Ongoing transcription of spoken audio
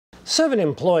7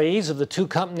 employees of the 2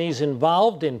 companies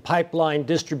involved in pipeline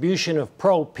distribution of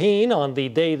propene on the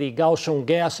day the Kaohsiung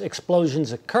gas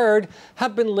explosions occurred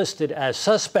have been listed as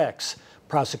suspects.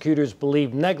 Prosecutors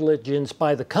believe negligence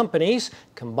by the companies,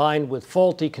 combined with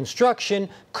faulty construction,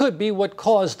 could be what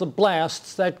caused the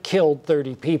blasts that killed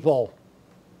 30 people.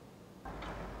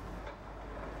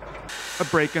 A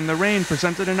break in the rain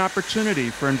presented an opportunity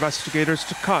for investigators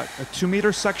to cut a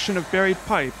 2-meter section of buried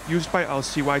pipe used by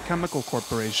LCY Chemical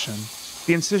Corporation.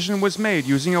 The incision was made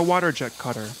using a water jet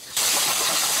cutter.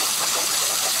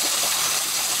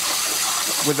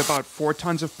 With about 4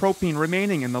 tons of propene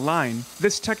remaining in the line,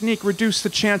 this technique reduced the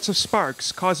chance of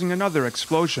sparks causing another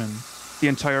explosion. The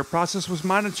entire process was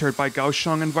monitored by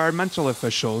Kaohsiung environmental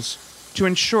officials to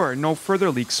ensure no further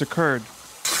leaks occurred.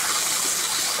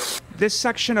 This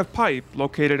section of pipe,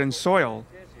 located in soil,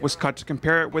 was cut to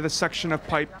compare it with a section of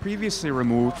pipe previously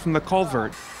removed from the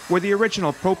culvert where the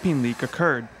original propene leak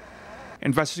occurred.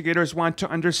 Investigators want to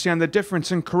understand the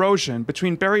difference in corrosion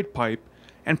between buried pipe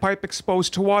and pipe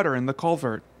exposed to water in the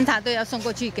culvert.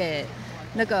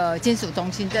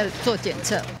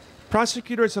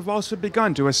 Prosecutors have also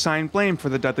begun to assign blame for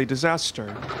the deadly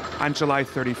disaster. On July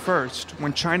 31st,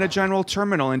 when China General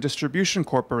Terminal and Distribution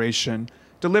Corporation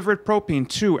delivered propene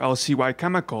to LCY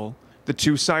Chemical, the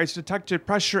 2 sides detected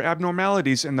pressure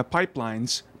abnormalities in the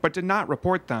pipelines, but did not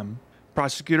report them.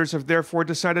 Prosecutors have therefore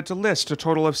decided to list a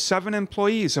total of 7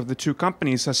 employees of the 2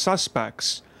 companies as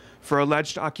suspects for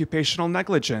alleged occupational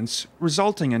negligence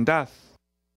resulting in death.